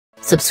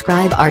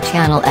Subscribe our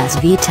channel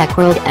SvTech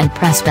World and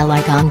press bell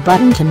icon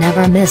button to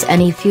never miss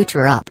any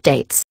future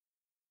updates.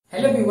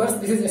 Hello viewers,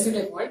 this is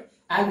SvTech World.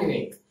 I am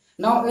Vivek.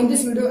 Now in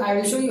this video I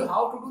will show you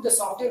how to do the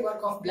software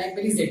work of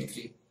Blackberry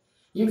Z3.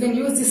 You can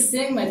use this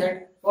same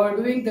method for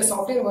doing the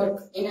software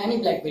work in any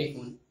Blackberry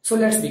phone. So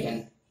let's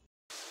begin.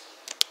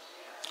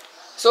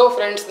 So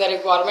friends, the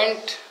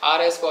requirement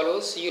are as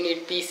follows. You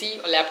need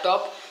PC or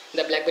laptop,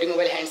 the Blackberry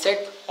mobile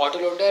handset,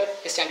 autoloader,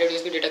 a standard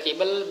USB data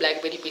cable,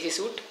 Blackberry PC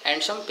suite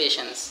and some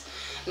patience.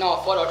 Now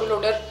for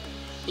autoloader,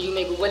 you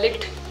may Google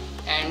it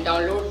and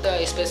download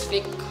the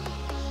specific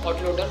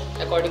autoloader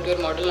according to your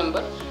model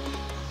number,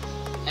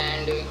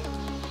 and the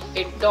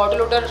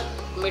autoloader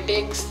may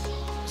take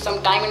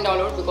some time in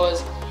download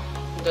because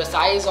the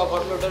size of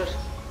autoloader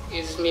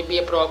is maybe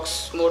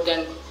approx more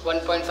than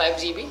 1.5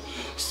 GB,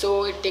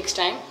 so it takes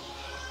time.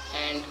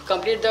 And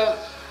complete the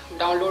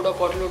download of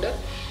autoloader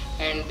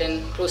and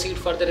then proceed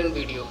further in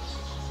video.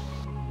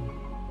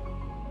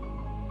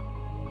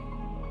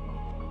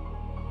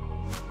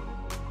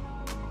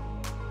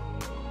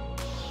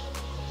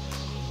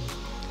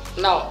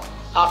 Now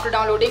after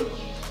downloading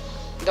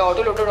the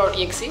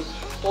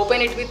autoloader.exe,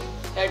 open it with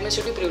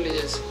administrative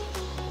privileges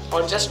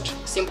or just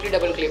simply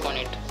double click on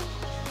it.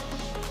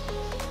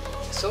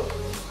 So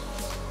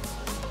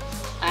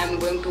I am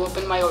going to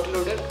open my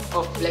autoloader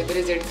of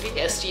Blackberry Z3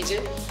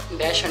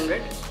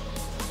 STJ-100.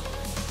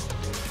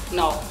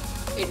 Now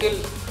it will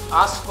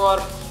ask for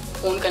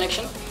phone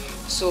connection,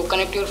 so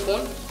connect your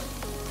phone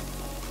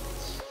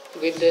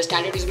with the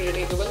standard USB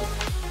data cable.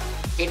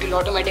 It will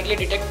automatically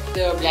detect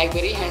the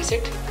Blackberry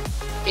handset.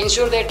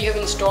 Ensure that you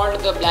have installed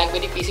the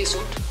Blackberry PC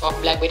suite of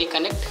Blackberry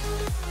Connect.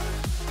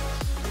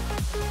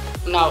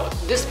 Now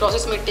this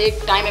process may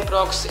take time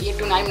approx 8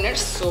 to 9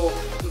 minutes, so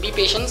be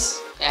patient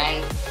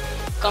and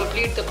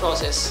complete the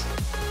process.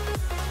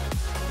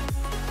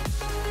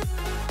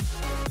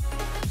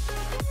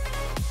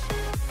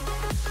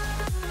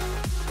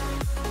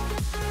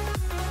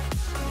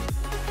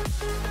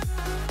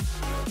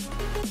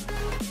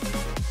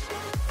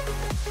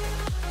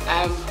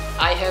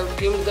 I have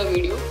trimmed the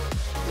video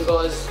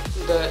because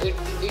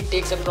it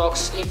takes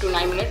approx 8 to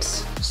 9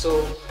 minutes,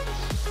 so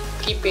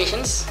keep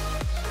patience.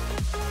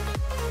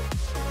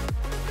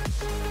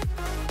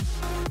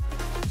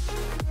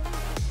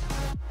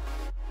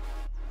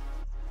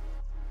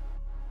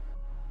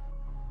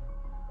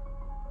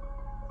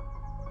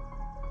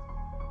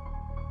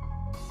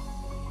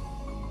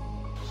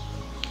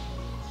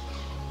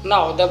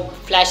 Now the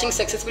flashing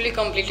successfully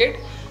completed.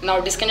 Now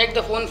disconnect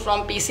the phone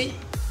from PC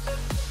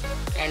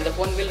and the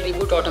phone will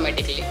reboot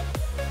automatically.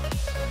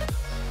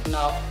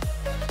 Now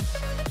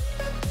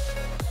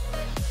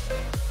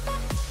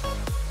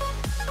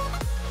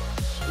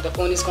the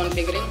phone is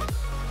configuring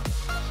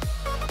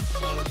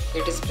and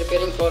it is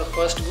preparing for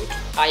first boot.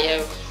 I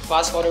have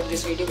fast forwarded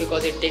this video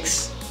because it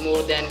takes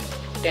more than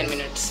 10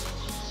 minutes.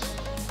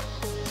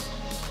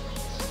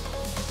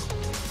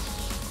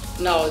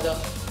 Now the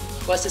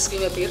first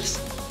screen appears.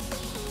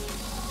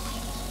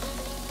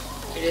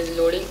 It is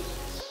loading.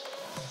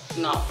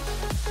 Now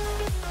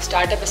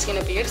startup screen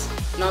appears.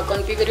 Now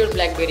configure your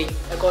Blackberry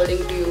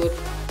according to your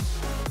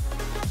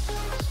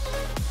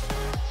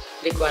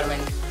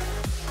requirement.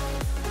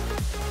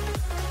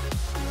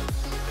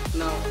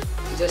 Now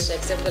just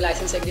accept the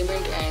license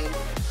agreement and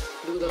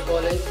do the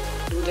following.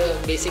 Do the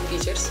basic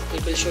features.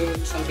 It will show you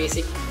some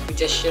basic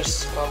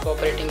gestures of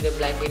operating the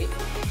Blackberry,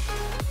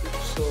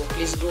 so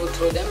please go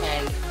through them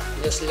and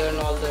just learn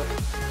all the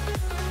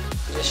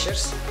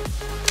gestures.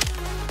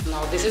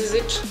 Now this is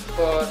it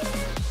for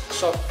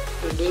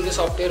doing the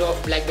software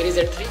of Blackberry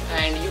Z3,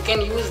 and you can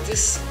use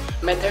this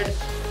method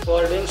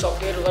for doing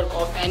software work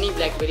of any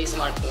Blackberry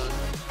smartphone.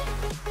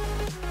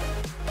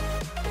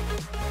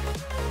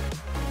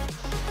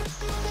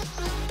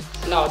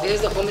 Now this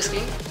is the home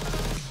screen.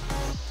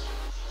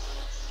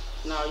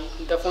 Now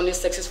the phone is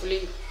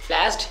successfully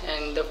flashed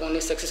and the phone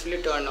is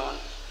successfully turned on.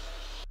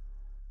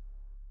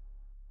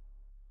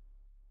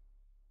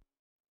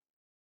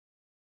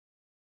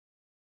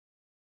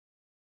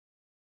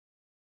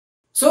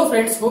 So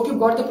friends, hope you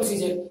got the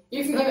procedure.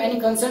 If you have any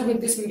concern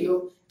with this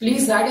video,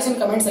 please write us in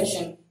comment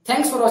section.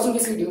 Thanks for watching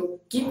this video.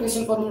 Keep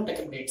wishing for more tech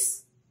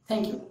updates.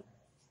 Thank you.